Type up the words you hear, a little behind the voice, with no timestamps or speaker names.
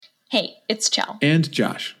Hey, it's Chell. And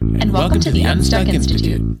Josh. And welcome to the Unstuck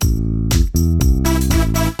Institute.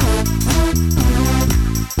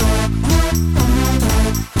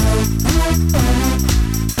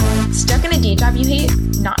 Stuck in a day job you hate?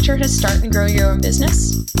 Not sure how to start and grow your own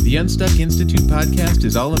business? The Unstuck Institute podcast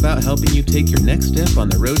is all about helping you take your next step on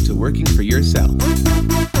the road to working for yourself.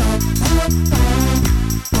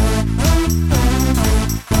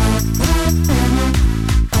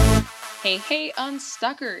 Hey,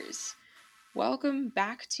 Unstuckers! Welcome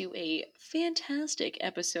back to a fantastic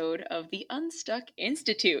episode of the Unstuck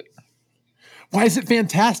Institute. Why is it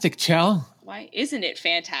fantastic, Chell? Why isn't it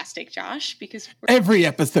fantastic, Josh? Because every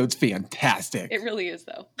episode's fantastic. It really is,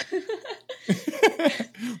 though.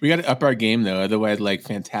 We got to up our game, though. Otherwise,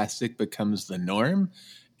 fantastic becomes the norm.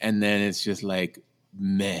 And then it's just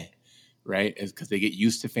meh, right? It's because they get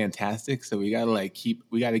used to fantastic. So we got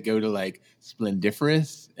to go to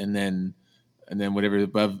splendiferous and then whatever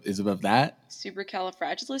is above that.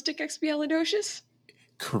 Supercalifragilisticexpialidocious?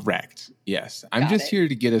 Correct. Yes. I'm just here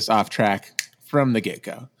to get us off track from the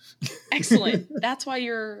get-go. Excellent. That's why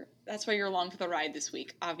you're along for the ride this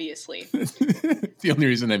week, obviously. It's the only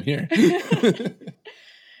reason I'm here.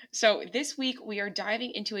 So this week we are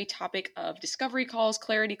diving into a topic of discovery calls,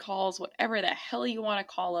 clarity calls, whatever the hell you want to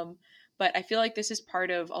call them. But I feel like this is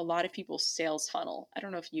part of a lot of people's sales funnel. I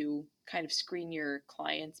don't know if you kind of screen your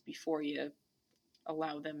clients before you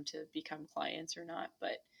allow them to become clients or not,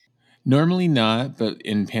 but normally not, but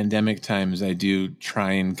in pandemic times, I do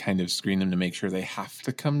try and kind of screen them to make sure they have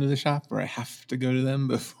to come to the shop or I have to go to them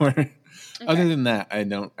before. Okay. Other than that, I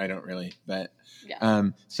don't really. But yeah.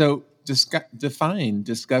 So define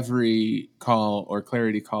discovery call or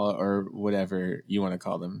clarity call or whatever you want to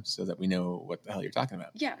call them, so that we know what the hell you're talking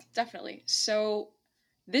about. Yeah, definitely. So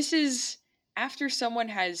this is after someone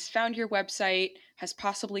has found your website, has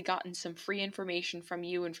possibly gotten some free information from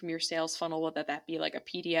you and from your sales funnel, whether that be like a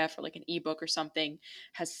PDF or like an ebook or something,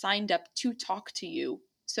 has signed up to talk to you.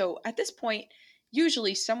 So at this point,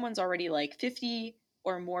 usually someone's already 50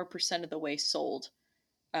 or more % of the way sold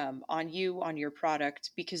on you, on your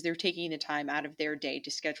product, because they're taking the time out of their day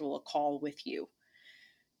to schedule a call with you.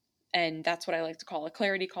 And that's what I like to call a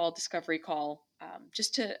clarity call, discovery call,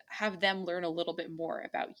 just to have them learn a little bit more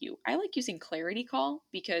about you. I like using clarity call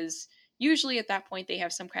because usually at that point they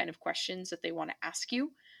have some kind of questions that they want to ask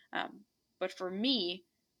you. But for me,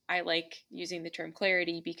 I like using the term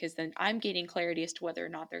clarity because then I'm gaining clarity as to whether or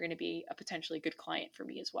not they're going to be a potentially good client for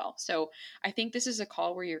me as well. So I think this is a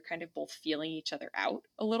call where you're kind of both feeling each other out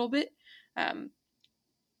a little bit.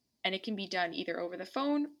 And it can be done either over the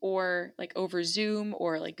phone or over Zoom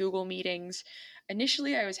or Google Meetings.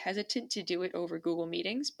 Initially, I was hesitant to do it over Google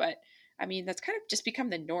Meetings, but I mean, that's kind of just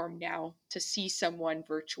become the norm now to see someone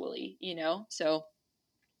virtually, So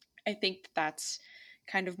I think that's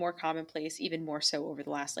kind of more commonplace, even more so over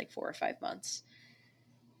the last 4 or 5 months,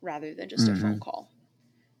 rather than just a phone call.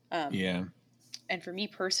 Yeah. And for me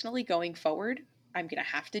personally, going forward, I'm going to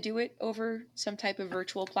have to do it over some type of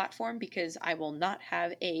virtual platform because I will not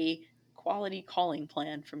have a quality calling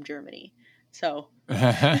plan from Germany. So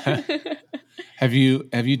Have you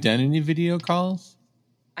done any video calls?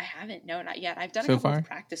 I haven't. No, not yet. I've done so a couple far? Of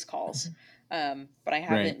practice calls, but I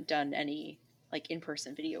haven't done any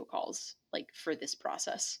in-person video calls for this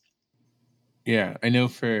process. Yeah, I know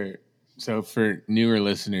for newer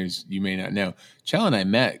listeners, you may not know, Chell and I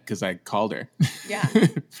met because I called her. Yeah.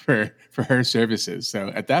 for her services. So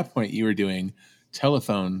at that point, you were doing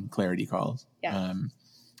telephone clarity calls. Yeah.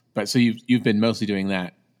 But so you've been mostly doing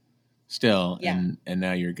that still, yeah. and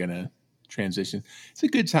now you're gonna transition. It's a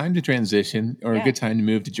good time to transition, or a good time to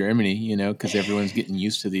move to Germany, because everyone's getting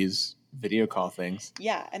used to these video call things.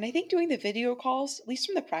 Yeah, and I think doing the video calls, at least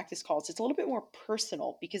from the practice calls, it's a little bit more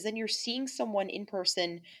personal because then you're seeing someone in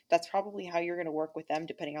person. That's probably how you're going to work with them,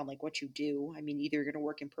 depending on what you do. I mean, either you're going to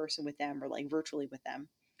work in person with them or virtually with them.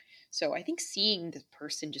 So I think seeing the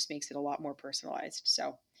person just makes it a lot more personalized.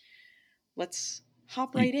 So let's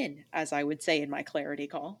hop right in, as I would say in my clarity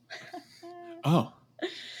call. Oh.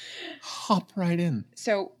 Hop right in.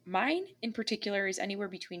 So mine in particular is anywhere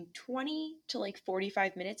between 20 to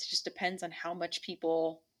 45 minutes. It just depends on how much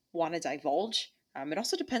people want to divulge. It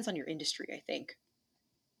also depends on your industry, I think.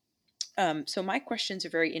 So my questions are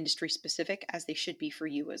very industry specific, as they should be for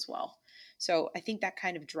you as well. So I think that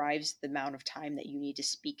kind of drives the amount of time that you need to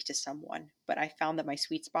speak to someone. But I found that my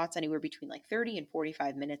sweet spot's anywhere between 30 and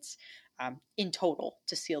 45 minutes in total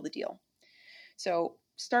to seal the deal. So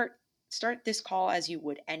start this call as you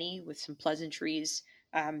would any, with some pleasantries.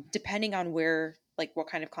 Depending on where, what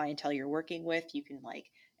kind of clientele you're working with, you can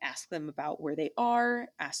ask them about where they are,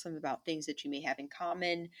 ask them about things that you may have in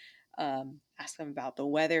common. Ask them about the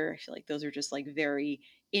weather. I feel like those are just like very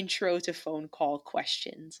intro to phone call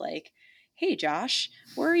questions. Like, hey, Josh,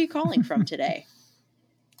 where are you calling from today?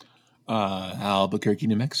 Albuquerque,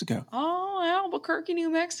 New Mexico. Oh, Albuquerque, New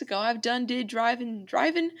Mexico. I've done did driving.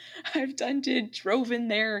 I've done did drove in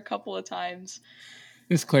there a couple of times.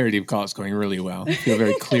 This clarity of call is going really well. I feel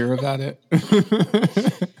very clear about it.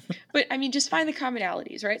 But I mean, just find the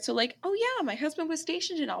commonalities, right? So like, oh yeah, my husband was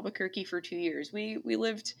stationed in Albuquerque for 2 years. We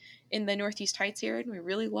lived in the Northeast Heights area and we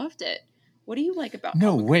really loved it. What do you like about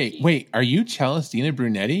No, Albuquerque? wait. Are you Celestina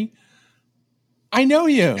Brunetti? I know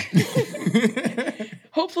you.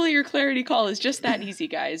 Hopefully your clarity call is just that easy,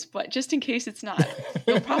 guys. But just in case it's not,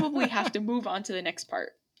 you'll probably have to move on to the next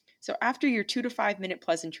part. So after your 2 to 5 minute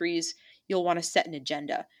pleasantries, you'll want to set an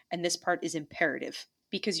agenda. And this part is imperative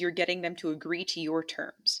because you're getting them to agree to your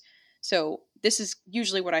terms. So this is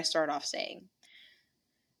usually what I start off saying.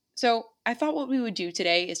 So I thought what we would do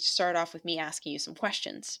today is to start off with me asking you some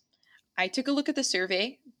questions. I took a look at the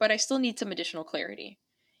survey, but I still need some additional clarity.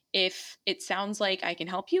 If it sounds like I can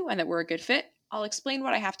help you and that we're a good fit, I'll explain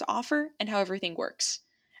what I have to offer and how everything works.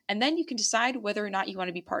 And then you can decide whether or not you want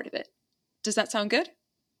to be part of it. Does that sound good?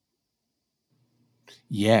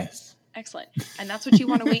 Yes. Excellent. And that's what you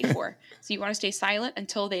want to wait for. So you want to stay silent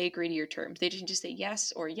until they agree to your terms. They can just say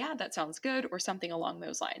yes or yeah, that sounds good or something along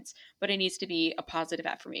those lines. But it needs to be a positive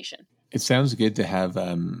affirmation. It sounds good to have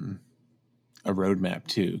a roadmap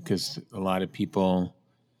too, because a lot of people,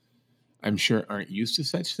 I'm sure, aren't used to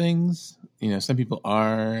such things. You know, some people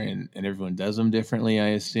are, and everyone does them differently, I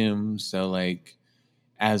assume. So like,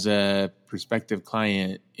 as a prospective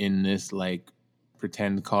client in this like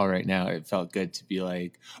pretend call right now, it felt good to be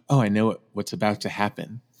like, oh, I know what's about to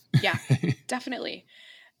happen. Yeah, definitely.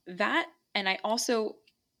 That, and I also,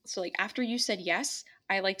 so like after you said yes,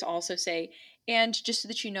 I like to also say, and just so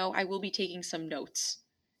that you know, I will be taking some notes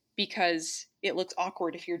because it looks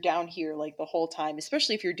awkward if you're down here like the whole time,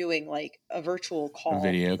 especially if you're doing like a virtual call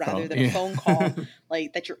video rather call. than a phone call,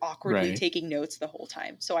 like that you're awkwardly Right. taking notes the whole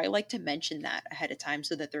time. So I like to mention that ahead of time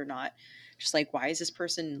so that they're not just like, why is this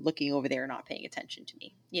person looking over there not paying attention to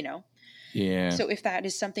me, you know? Yeah. So if that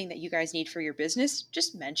is something that you guys need for your business,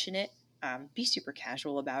 just mention it. Be super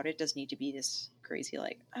casual about it. Doesn't need to be this crazy,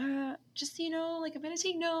 like, just so you know, like I'm gonna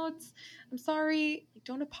take notes. I'm sorry. Like,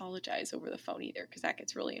 don't apologize over the phone either, because that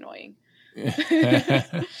gets really annoying.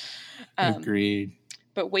 Agreed.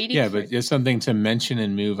 But waiting. Yeah, but just something to mention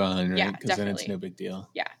and move on, right? Yeah, Because then definitely. it's no big deal.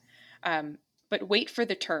 Yeah. But wait for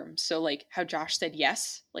the terms. So like how Josh said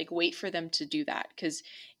yes, like wait for them to do that, because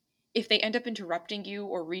if they end up interrupting you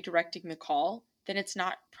or redirecting the call, then it's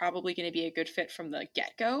not probably going to be a good fit from the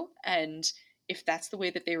get-go. And if that's the way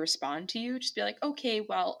that they respond to you, just be like, okay,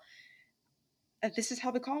 well, this is how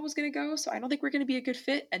the call was going to go, so I don't think we're going to be a good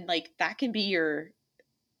fit. And like that can be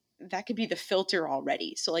the filter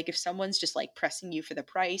already. So like if someone's just like pressing you for the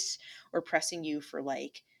price or pressing you for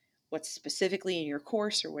like what's specifically in your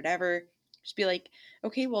course or whatever, just be like,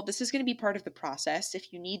 okay, well, this is going to be part of the process.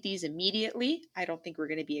 If you need these immediately, I don't think we're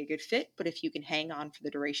going to be a good fit. But if you can hang on for the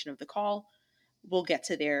duration of the call, we'll get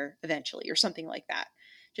to there eventually, or something like that.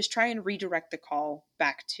 Just try and redirect the call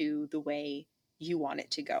back to the way you want it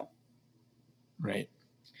to go. Right.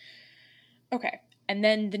 Okay. And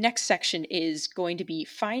then the next section is going to be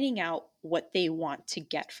finding out what they want to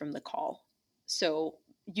get from the call. So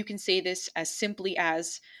you can say this as simply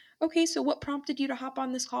as, okay, so what prompted you to hop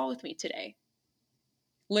on this call with me today?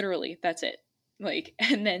 Literally, that's it. Like,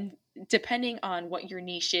 and then depending on what your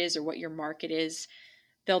niche is or what your market is,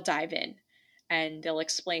 they'll dive in and they'll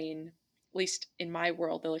explain, at least in my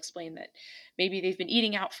world, they'll explain that maybe they've been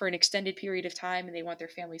eating out for an extended period of time and they want their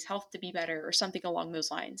family's health to be better or something along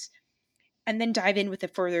those lines. And then dive in with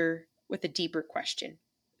a deeper question.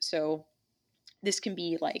 So this can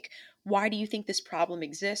be like, why do you think this problem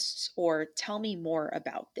exists? Or tell me more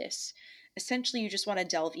about this. Essentially, you just want to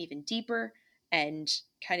delve even deeper and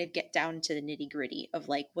kind of get down to the nitty gritty of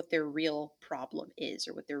like what their real problem is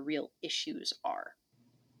or what their real issues are.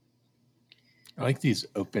 I like these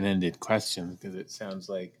open-ended questions because it sounds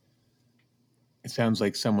like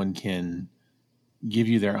someone can give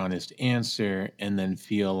you their honest answer and then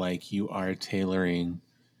feel like you are tailoring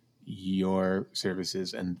your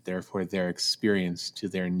services and therefore their experience to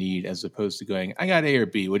their need, as opposed to going, I got A or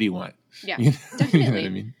B, what do you want? Yeah, definitely. You know what I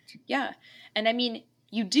mean? Yeah. And I mean,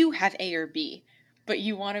 you do have A or B, but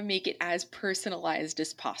you want to make it as personalized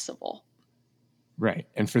as possible. Right.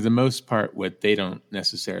 And for the most part, what they don't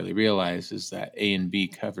necessarily realize is that A and B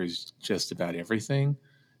covers just about everything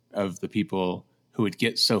of the people who would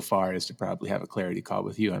get so far as to probably have a clarity call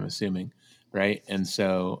with you, I'm assuming. Right. And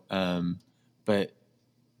so, but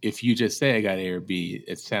if you just say I got A or B,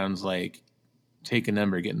 it sounds like take a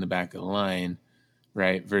number, get in the back of the line,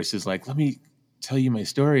 right? Versus like, let me tell you my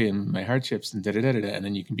story and my hardships and da da da da. And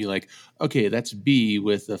then you can be like, okay, that's B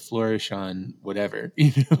with a flourish on whatever.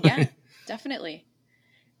 Yeah, definitely.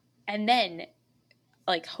 And then,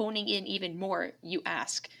 like honing in even more, you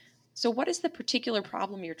ask, so what is the particular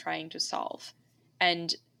problem you're trying to solve?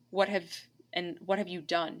 And what have what have you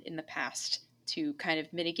done in the past to kind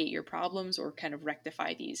of mitigate your problems or kind of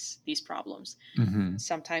rectify these problems? Mm-hmm.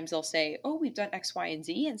 Sometimes they'll say, oh, we've done X, Y, and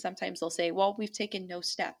Z. And sometimes they'll say, well, we've taken no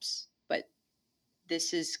steps, but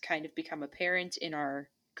this has kind of become apparent in our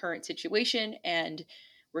current situation and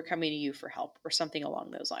we're coming to you for help or something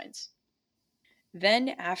along those lines. Then,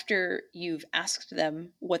 after you've asked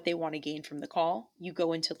them what they want to gain from the call, you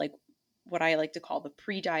go into like what I like to call the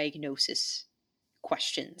pre diagnosis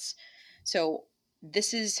questions. So,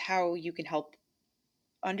 this is how you can help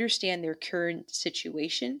understand their current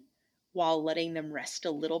situation while letting them rest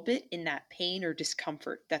a little bit in that pain or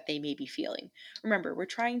discomfort that they may be feeling. Remember, we're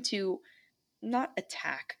trying to not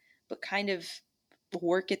attack, but kind of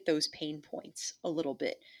work at those pain points a little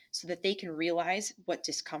bit so that they can realize what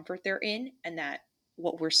discomfort they're in and that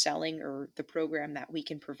what we're selling or the program that we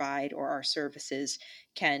can provide or our services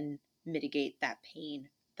can mitigate that pain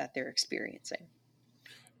that they're experiencing.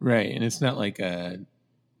 Right. And it's not like a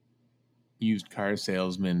used car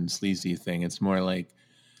salesman sleazy thing. It's more like,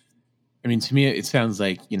 I mean, to me, it sounds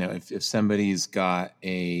like, if somebody's got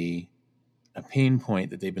a pain point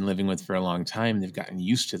that they've been living with for a long time, they've gotten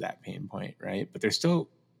used to that pain point, right? But they still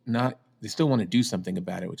want to do something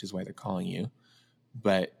about it, which is why they're calling you.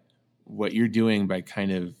 But what you're doing by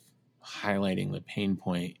kind of highlighting the pain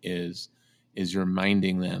point is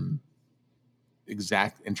reminding them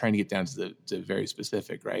exact and trying to get down to the very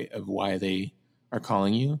specific, right, of why they are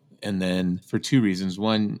calling you. And then for two reasons.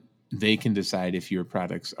 One, they can decide if your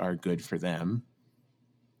products are good for them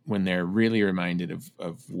when they're really reminded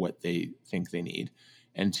of what they think they need.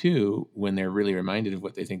 And two, when they're really reminded of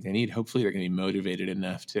what they think they need, hopefully they're going to be motivated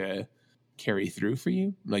enough to carry through for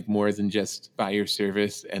you, like more than just buy your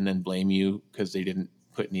service and then blame you because they didn't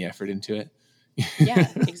put any effort into it.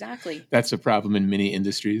 Yeah, exactly. That's a problem in many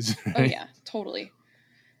industries. Right? Oh, yeah, totally.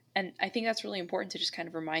 And I think that's really important to just kind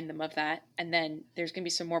of remind them of that. And then there's going to be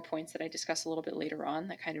some more points that I discuss a little bit later on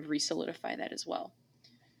that kind of re-solidify that as well.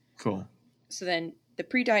 Cool. So then the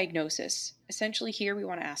pre-diagnosis, essentially here we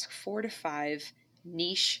want to ask 4 to 5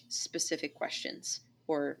 niche specific questions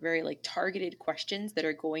or very like targeted questions that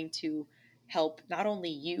are going to help not only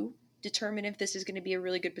you determine if this is going to be a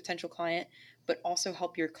really good potential client, but also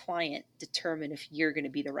help your client determine if you're going to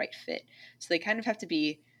be the right fit. So they kind of have to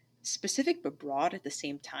be specific but broad at the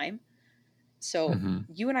same time. So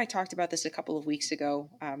you and I talked about this a couple of weeks ago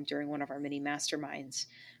during one of our mini masterminds,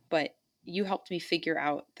 but you helped me figure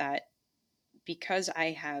out that because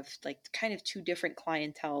I have like kind of two different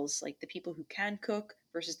clienteles, like the people who can cook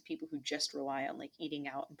versus the people who just rely on like eating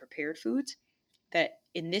out and prepared foods, that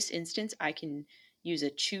in this instance, I can use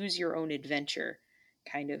a choose your own adventure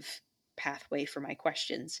kind of pathway for my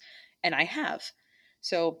questions. And I have.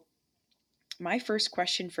 So my first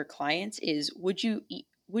question for clients is would you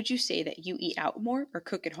say that you eat out more or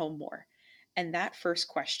cook at home more? And that first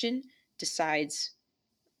question decides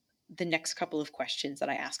the next couple of questions that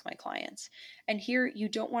I ask my clients. And here you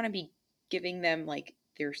don't want to be giving them like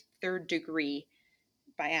their third degree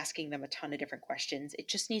by asking them a ton of different questions. It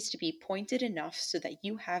just needs to be pointed enough so that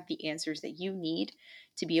you have the answers that you need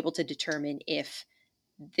to be able to determine if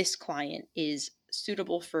this client is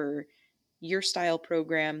suitable for your style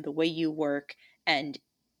program, the way you work, and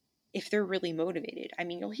if they're really motivated. I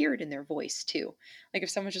mean, you'll hear it in their voice too. Like if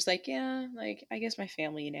someone's just like, yeah, like I guess my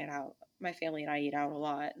family and I eat out a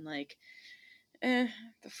lot, and like, the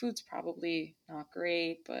food's probably not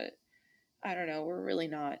great, but I don't know, we're really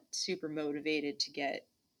not super motivated to get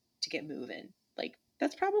moving. Like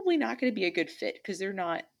that's probably not going to be a good fit because they're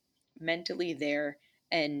not mentally there,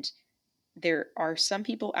 and there are some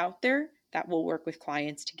people out there that will work with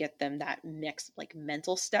clients to get them that next like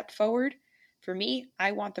mental step forward. For me,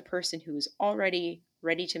 I want the person who is already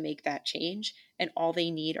ready to make that change and all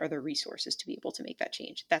they need are the resources to be able to make that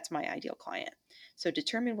change. That's my ideal client. So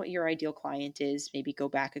determine what your ideal client is, maybe go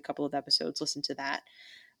back a couple of episodes, listen to that.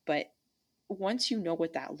 But once you know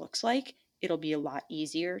what that looks like, it'll be a lot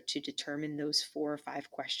easier to determine those 4 or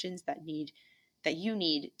 5 questions that you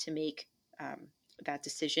need to make that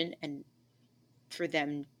decision and for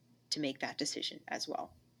them to make that decision as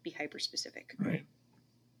well. Be hyper specific. Right.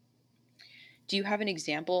 Do you have an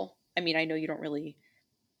example? I mean, I know you don't really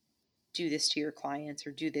do this to your clients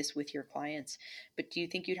or do this with your clients, but do you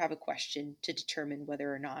think you'd have a question to determine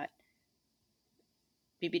whether or not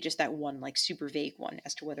maybe just that one like super vague one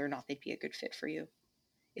as to whether or not they'd be a good fit for you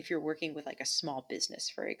if you're working with like a small business,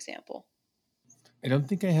 for example. I don't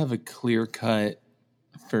think I have a clear cut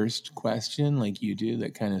first question like you do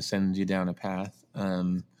that kind of sends you down a path.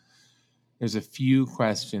 There's a few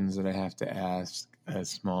questions that I have to ask a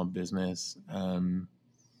small business.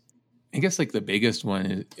 I guess like the biggest one,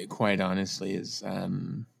 is, quite honestly, is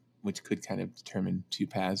which could kind of determine two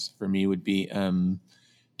paths for me would be,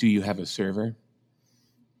 do you have a server?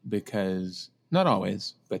 Because not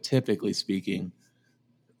always, but typically speaking,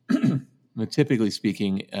 a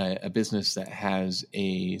business that has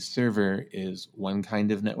a server is one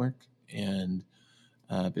kind of network, and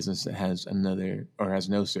a business that has another or has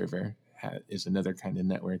no server is another kind of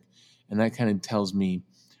network. And that kind of tells me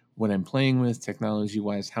what I'm playing with technology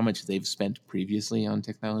wise, how much they've spent previously on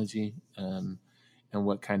technology, and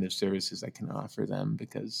what kind of services I can offer them.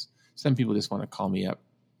 Because some people just want to call me up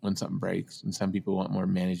when something breaks, and some people want more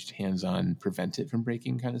managed, hands on, prevent it from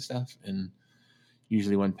breaking kind of stuff. And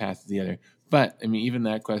usually one path to the other. But I mean, even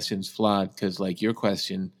that question's flawed because, like, your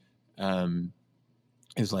question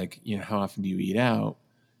is like, how often do you eat out?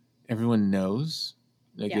 Everyone knows.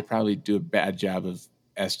 Like, they probably do a bad job of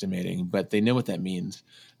estimating, but they know what that means.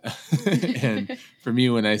 And for me,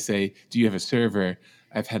 when I say, "Do you have a server?"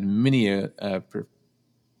 I've had many a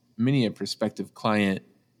prospective client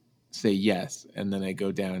say yes, and then I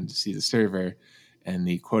go down to see the server, and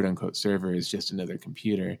the quote unquote server is just another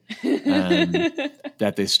computer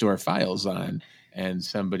that they store files on. And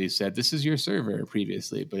somebody said, "This is your server"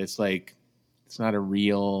 previously, but it's like, it's not a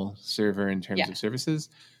real server in terms of services.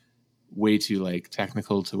 Way too like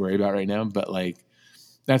technical to worry about right now. But like,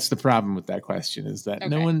 that's the problem with that question, is that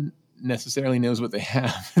no one necessarily knows what they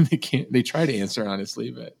have, and they try to answer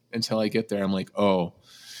honestly, but until I get there, I'm like, oh,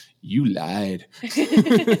 you lied.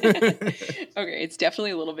 Okay, it's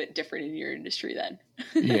definitely a little bit different in your industry then.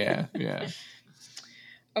 Yeah.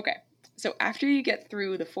 Okay, so after you get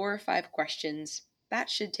through the 4 or 5 questions, that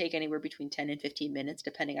should take anywhere between 10 and 15 minutes,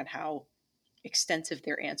 depending on how extensive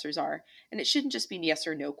their answers are. And it shouldn't just be yes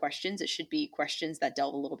or no questions. It should be questions that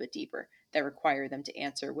delve a little bit deeper, that require them to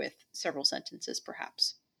answer with several sentences,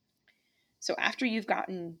 perhaps. So after you've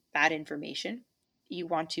gotten that information, you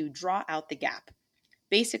want to draw out the gap,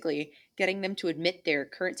 basically getting them to admit their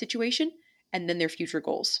current situation and then their future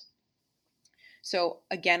goals. So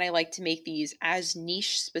again, I like to make these as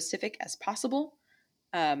niche specific as possible.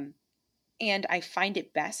 And I find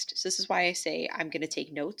it best. So this is why I say I'm going to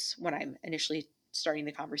take notes when I'm initially starting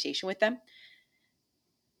the conversation with them.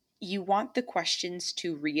 You want the questions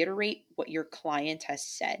to reiterate what your client has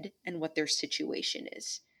said and what their situation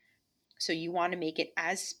is. So you want to make it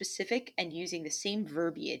as specific and using the same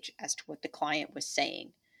verbiage as to what the client was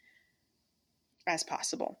saying as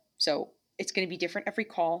possible. So it's going to be different every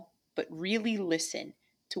call, but really listen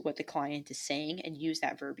to what the client is saying and use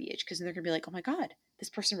that verbiage, because they're going to be like, oh my God, this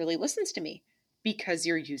person really listens to me, because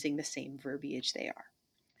you're using the same verbiage they are.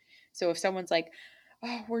 So if someone's like,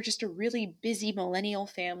 oh, we're just a really busy millennial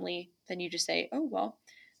family, then you just say, oh, well,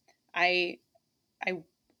 I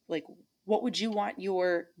like, what would you want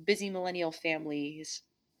your busy millennial family's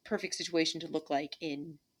perfect situation to look like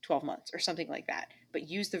in 12 months or something like that? But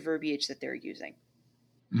use the verbiage that they're using.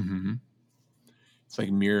 Mm-hmm. It's like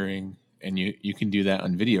mirroring, and you can do that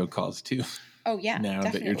on video calls too. Oh yeah, now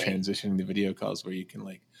definitely. That you're transitioning to video calls, where you can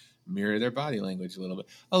like mirror their body language a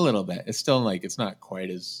little bit. It's still like, it's not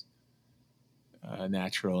quite as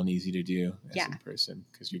natural and easy to do as in person,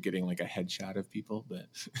 because you're getting like a headshot of people. But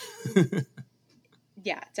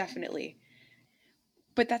yeah, definitely.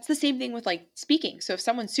 But that's the same thing with like speaking. So if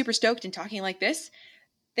someone's super stoked and talking like this,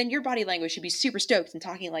 then your body language should be super stoked and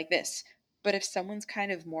talking like this. But if someone's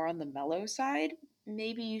kind of more on the mellow side,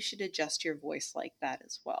 maybe you should adjust your voice like that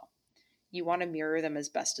as well. You want to mirror them as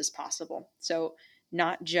best as possible. So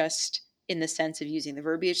not just in the sense of using the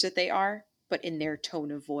verbiage that they are, but in their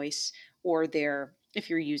tone of voice, or if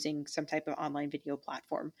you're using some type of online video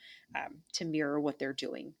platform, to mirror what they're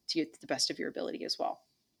doing to the best of your ability as well.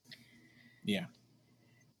 Yeah.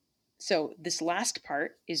 So this last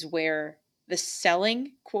part is where the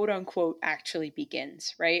selling, quote unquote, actually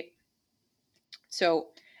begins, right? So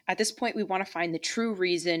at this point, we want to find the true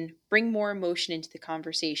reason, bring more emotion into the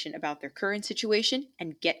conversation about their current situation,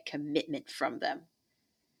 and get commitment from them.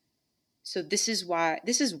 So this is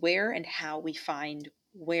where and how we find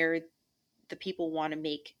where the people want to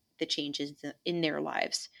make the changes in their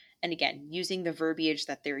lives. And again, using the verbiage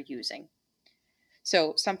that they're using.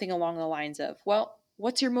 So something along the lines of, well,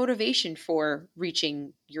 what's your motivation for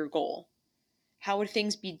reaching your goal? How would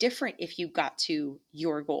things be different if you got to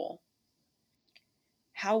your goal?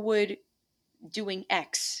 How would doing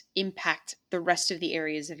X impact the rest of the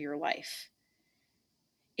areas of your life?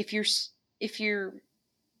 If you're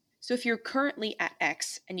if you're currently at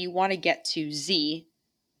X and you want to get to Z,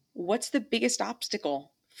 what's the biggest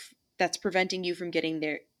obstacle that's preventing you from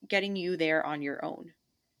getting you there on your own?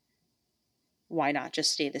 Why not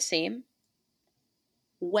just stay the same?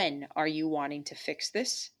 When are you wanting to fix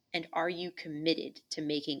this? And are you committed to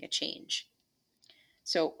making a change?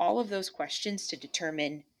 So all of those questions to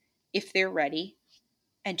determine if they're ready,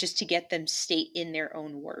 and just to get them state in their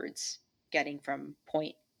own words, getting from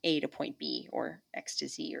point A to point B or X to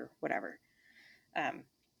Z or whatever.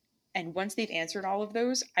 And once they've answered all of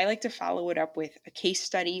those, I like to follow it up with a case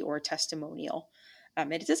study or a testimonial.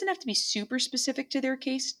 And it doesn't have to be super specific to their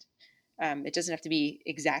case. It doesn't have to be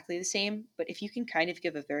exactly the same, but if you can kind of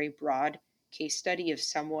give a very broad case study of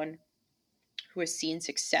someone who has seen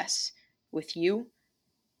success with you,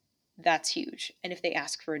 that's huge. And if they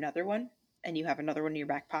ask for another one and you have another one in your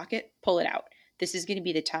back pocket, pull it out. This is going to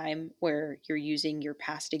be the time where you're using your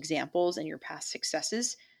past examples and your past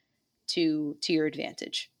successes to your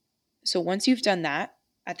advantage. So once you've done that,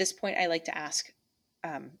 at this point, I like to ask,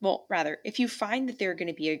 if you find that they're going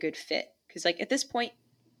to be a good fit, because like at this point,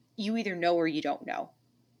 you either know or you don't know,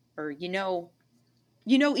 or you know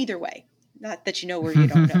either way. Not that you know or you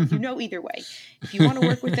don't know. You know either way. If you want to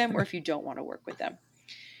work with them or if you don't want to work with them.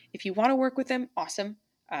 If you want to work with them, awesome.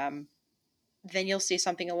 Then you'll say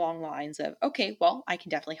something along the lines of, okay, well, I can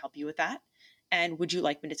definitely help you with that. And would you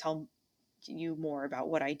like me to tell you more about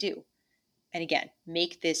what I do? And again,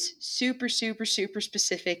 make this super, super, super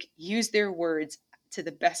specific. Use their words to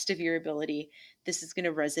the best of your ability. This is going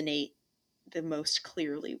to resonate the most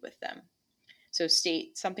clearly with them. So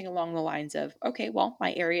state something along the lines of, okay, well,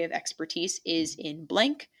 my area of expertise is in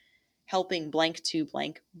blank, helping blank to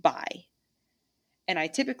blank buy. And I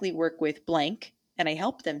typically work with blank and I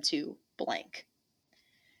help them to blank.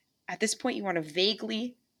 At this point, you want to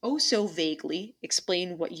vaguely, oh so vaguely,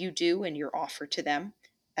 explain what you do and your offer to them.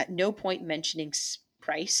 At no point mentioning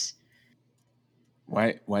price.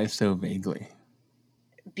 Why so vaguely?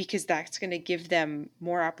 Because that's going to give them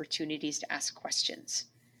more opportunities to ask questions.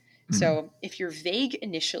 Mm-hmm. So if you're vague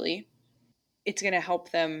initially, it's going to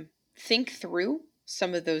help them think through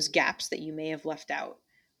some of those gaps that you may have left out,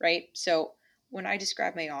 right? So when I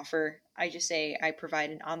describe my offer, I just say I provide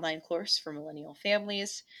an online course for millennial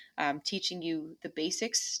families, teaching you the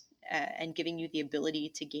basics and giving you the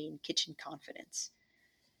ability to gain kitchen confidence.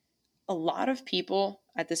 A lot of people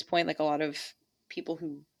at this point, like a lot of people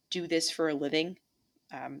who do this for a living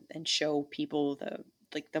and show people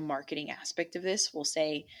the marketing aspect of this, will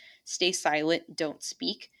say, stay silent, don't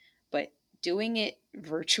speak. But doing it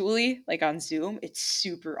virtually, like on Zoom, it's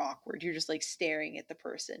super awkward. You're just like staring at the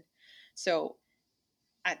person. So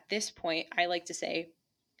at this point, I like to say,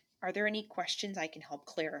 are there any questions I can help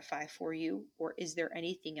clarify for you? Or is there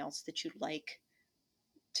anything else that you'd like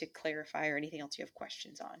to clarify or anything else you have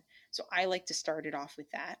questions on? So I like to start it off with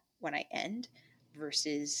that when I end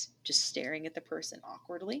versus just staring at the person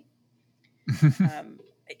awkwardly.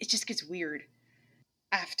 It just gets weird.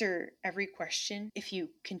 After every question, if you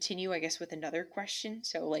continue, I guess, with another question,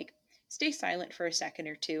 so like stay silent for a second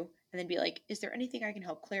or two and then be like, is there anything I can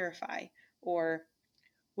help clarify? Or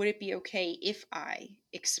would it be okay if I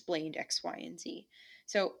explained X, Y, and Z?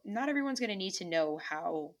 So not everyone's going to need to know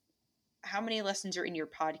how many lessons are in your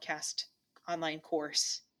podcast online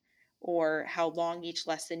course, or how long each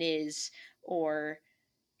lesson is, or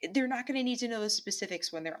they're not going to need to know the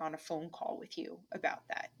specifics when they're on a phone call with you about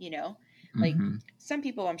that, you know? Like some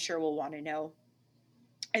people I'm sure will want to know.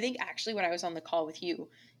 I think actually when I was on the call with you,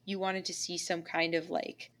 you wanted to see some kind of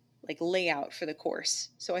like layout for the course.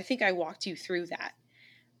 So I think I walked you through that.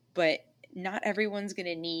 But not everyone's going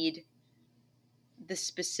to need the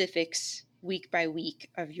specifics week by week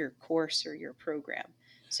of your course or your program.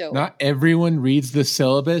 So not everyone reads the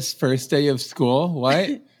syllabus first day of school.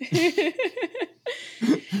 What?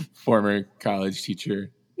 Former college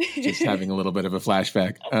teacher, just having a little bit of a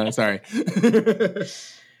flashback. Sorry.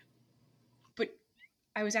 But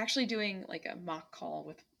I was actually doing like a mock call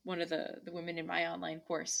with one of the women in my online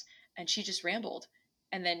course, and she just rambled.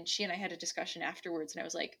 And then she and I had a discussion afterwards, and I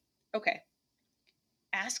was like, okay,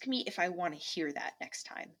 ask me if I want to hear that next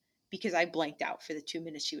time, because I blanked out for the 2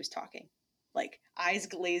 minutes she was talking. Like eyes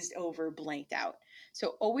glazed over, blanked out.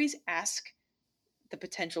 So always ask the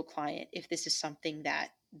potential client if this is something that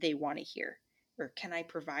they want to hear, or can I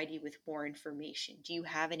provide you with more information? Do you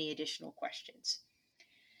have any additional questions?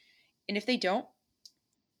 And if they don't,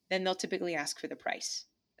 then they'll typically ask for the price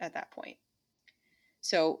at that point.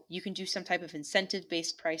 So you can do some type of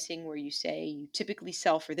incentive-based pricing where you say you typically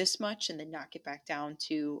sell for this much and then knock it back down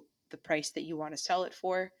to the price that you want to sell it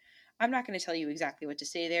for. I'm not going to tell you exactly what to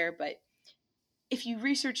say there, but if you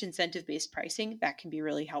research incentive-based pricing, that can be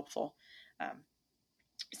really helpful. Um,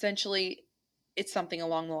 Essentially, it's something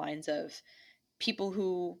along the lines of people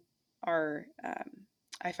who are,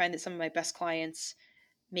 I find that some of my best clients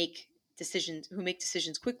make decisions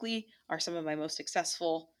quickly are some of my most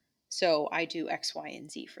successful. So I do X, Y, and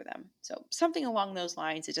Z for them. So something along those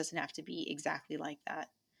lines. It doesn't have to be exactly like that.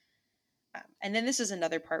 And then this is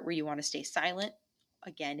another part where you want to stay silent.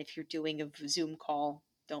 Again, if you're doing a Zoom call,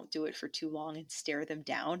 don't do it for too long and stare them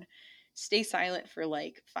down. Stay silent for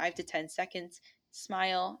like 5 to 10 seconds,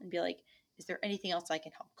 smile, and be like, is there anything else I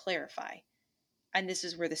can help clarify? And this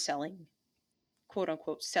is where the selling, quote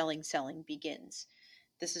unquote, selling begins.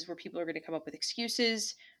 This is where people are going to come up with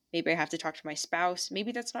excuses. Maybe I have to talk to my spouse.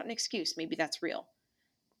 Maybe that's not an excuse. Maybe that's real.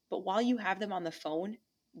 But while you have them on the phone,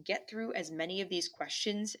 get through as many of these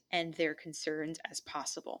questions and their concerns as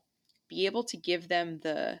possible. Be able to give them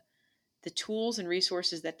the tools and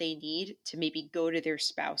resources that they need to maybe go to their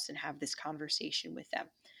spouse and have this conversation with them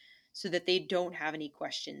so that they don't have any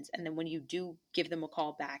questions. And then when you do give them a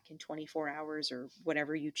call back in 24 hours or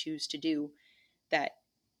whatever you choose to do, that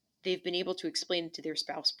they've been able to explain it to their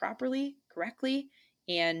spouse properly, correctly,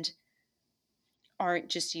 and aren't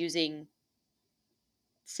just using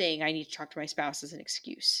saying, I need to talk to my spouse as an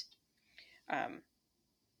excuse.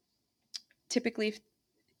 Typically,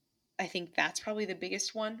 I think that's probably the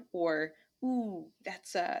biggest one. Or, ooh,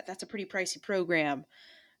 that's a pretty pricey program.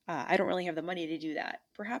 I don't really have the money to do that.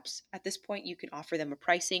 Perhaps at this point, you can offer them a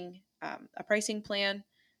pricing plan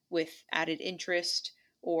with added interest.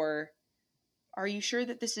 Or, are you sure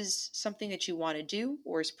that this is something that you want to do,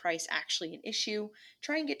 or is price actually an issue?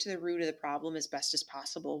 Try and get to the root of the problem as best as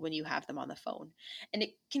possible when you have them on the phone. And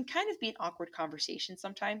it can kind of be an awkward conversation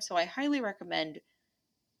sometimes. So I highly recommend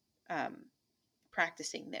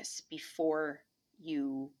practicing this before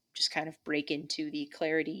you just kind of break into the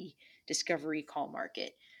Clarity discovery call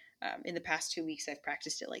market. In the past 2 weeks, I've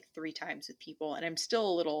practiced it like 3 times with people, and I'm still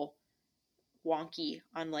a little wonky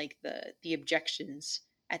on like the objections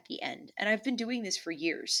at the end. And I've been doing this for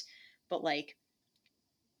years, but like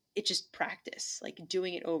it just practice, like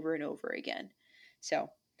doing it over and over again. So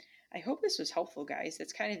I hope this was helpful, guys.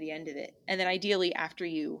 That's kind of the end of it. And then ideally after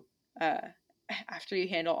you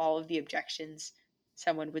handle all of the objections,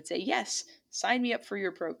 someone would say, yes, sign me up for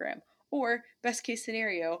your program. Or best case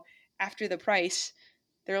scenario, after the price,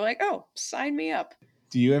 they're like, oh, sign me up.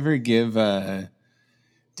 Do you ever give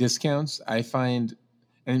discounts? I find,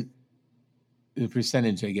 and the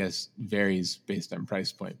percentage, I guess, varies based on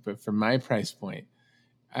price point. But for my price point,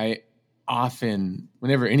 I often,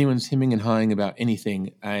 whenever anyone's hemming and hawing about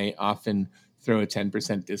anything, I often throw a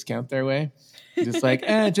 10% discount their way. Just like,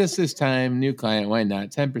 just this time, new client, why not?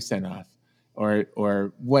 10% off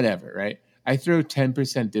or whatever, right? I throw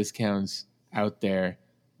 10% discounts out there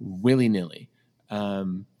willy-nilly.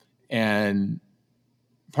 And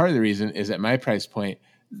part of the reason is at my price point,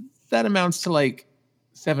 that amounts to like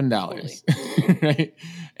 $7, totally. Right?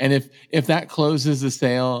 And if that closes the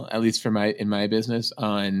sale, at least in my business,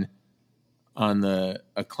 on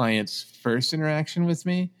a client's first interaction with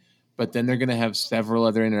me, but then they're going to have several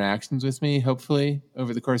other interactions with me, hopefully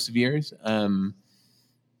over the course of years.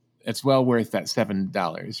 It's well worth that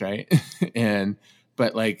 $7, right?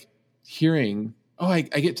 But like hearing, I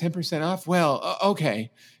get 10% off. Well,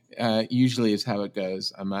 okay. Usually is how it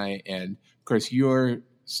goes on my end. Of course, your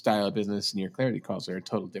style of business and your Clarity calls are a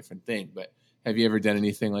total different thing, but have you ever done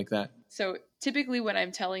anything like that? So typically when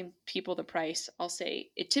I'm telling people the price, I'll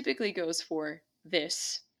say it typically goes for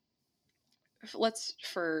this.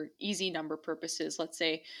 For easy number purposes, let's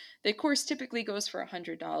say the course typically goes for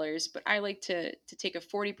 $100, but I like to take a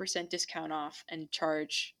 40% discount off and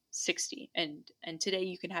charge 60, and today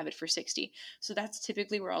you can have it for 60. So that's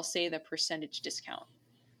typically where I'll say the percentage discount.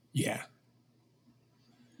 Yeah.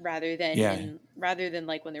 Rather than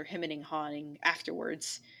like when they're hemming and hawing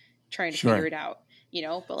afterwards, trying to figure it out,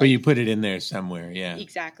 But you put it in there somewhere, yeah.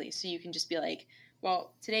 Exactly. So you can just be like,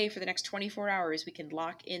 well, today for the next 24 hours, we can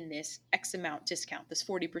lock in this X amount discount, this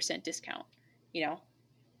 40% discount.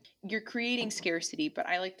 You're creating scarcity, but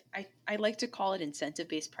I like to call it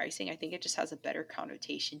incentive-based pricing. I think it just has a better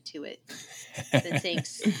connotation to it than saying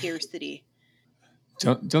scarcity.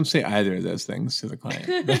 Don't say either of those things to the client.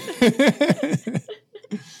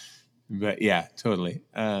 But yeah, totally.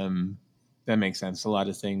 That makes sense. A lot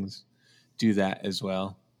of things do that as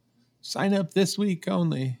well. Sign up this week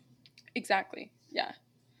only. Exactly. Yeah.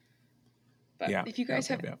 But if you guys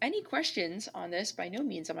have any questions on this, by no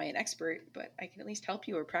means am I an expert, but I can at least help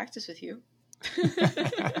you or practice with you.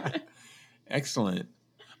 Excellent.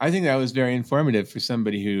 I think that was very informative for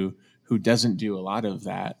somebody who doesn't do a lot of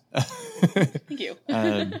that. Thank you.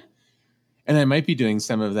 And I might be doing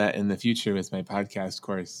some of that in the future with my podcast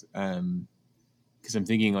course. Because I'm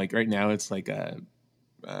thinking like right now it's like a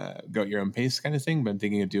go at your own pace kind of thing, but I'm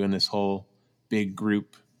thinking of doing this whole big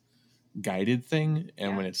group guided thing.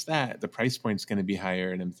 And when it's that, the price point's going to be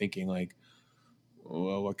higher. And I'm thinking like,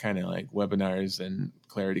 well, what kind of like webinars and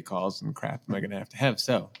clarity calls and crap am I going to have?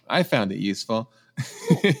 So I found it useful.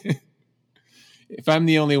 If I'm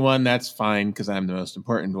the only one, that's fine because I'm the most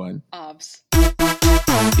important one. Obs.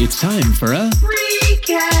 It's time for a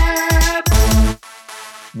recap.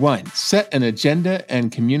 1. Set an agenda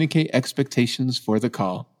and communicate expectations for the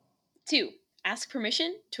call. 2. Ask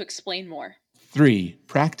permission to explain more. 3.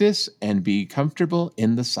 Practice and be comfortable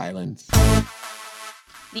in the silence.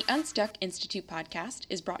 The Unstuck Institute podcast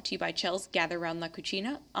is brought to you by Chell's Gather Round La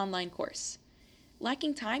Cucina online course.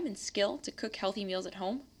 Lacking time and skill to cook healthy meals at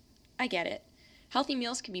home? I get it. Healthy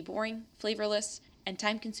meals can be boring, flavorless, and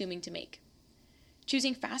time-consuming to make.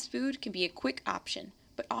 Choosing fast food can be a quick option,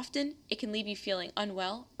 but often it can leave you feeling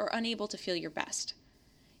unwell or unable to feel your best.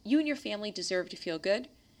 You and your family deserve to feel good,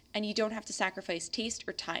 and you don't have to sacrifice taste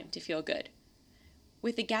or time to feel good.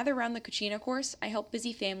 With the Gather Round La Cucina course, I help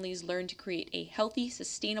busy families learn to create a healthy,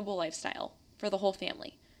 sustainable lifestyle for the whole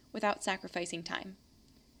family without sacrificing time.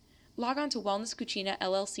 Log on to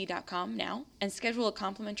wellnesscucinallc.com now and schedule a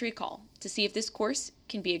complimentary call to see if this course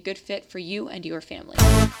can be a good fit for you and your family.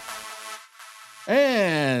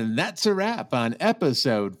 And that's a wrap on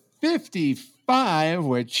episode 55,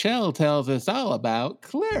 where Chell tells us all about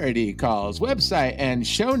clarity calls. Website and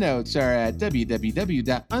show notes are at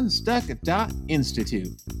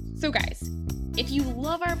www.unstuck.institute. So guys, if you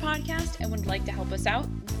love our podcast and would like to help us out,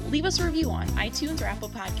 leave us a review on iTunes or Apple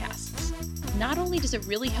Podcasts. Not only does it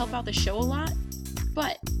really help out the show a lot,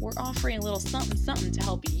 but we're offering a little something to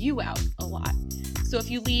help you out a lot. So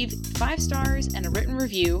if you leave 5 stars and a written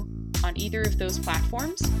review on either of those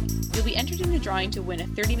platforms, you'll be entered in a drawing to win a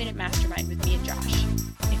 30-minute mastermind with me and Josh.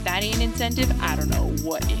 If that ain't incentive, I don't know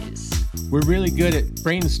what is. We're really good at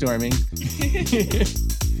brainstorming.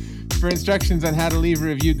 For instructions on how to leave a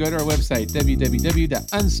review, go to our website,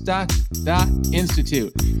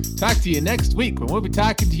 www.unstuck.institute. Talk to you next week when we'll be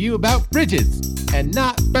talking to you about bridges and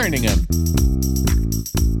not burning them.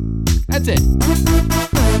 That's it.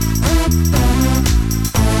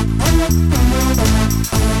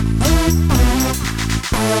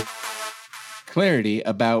 Clarity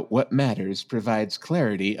about what matters provides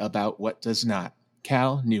clarity about what does not.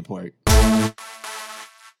 Cal Newport.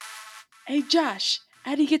 Hey Josh,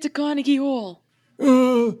 how do you get to Carnegie Hall?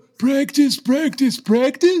 Practice.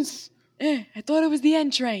 I thought it was the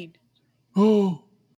N train. Oh,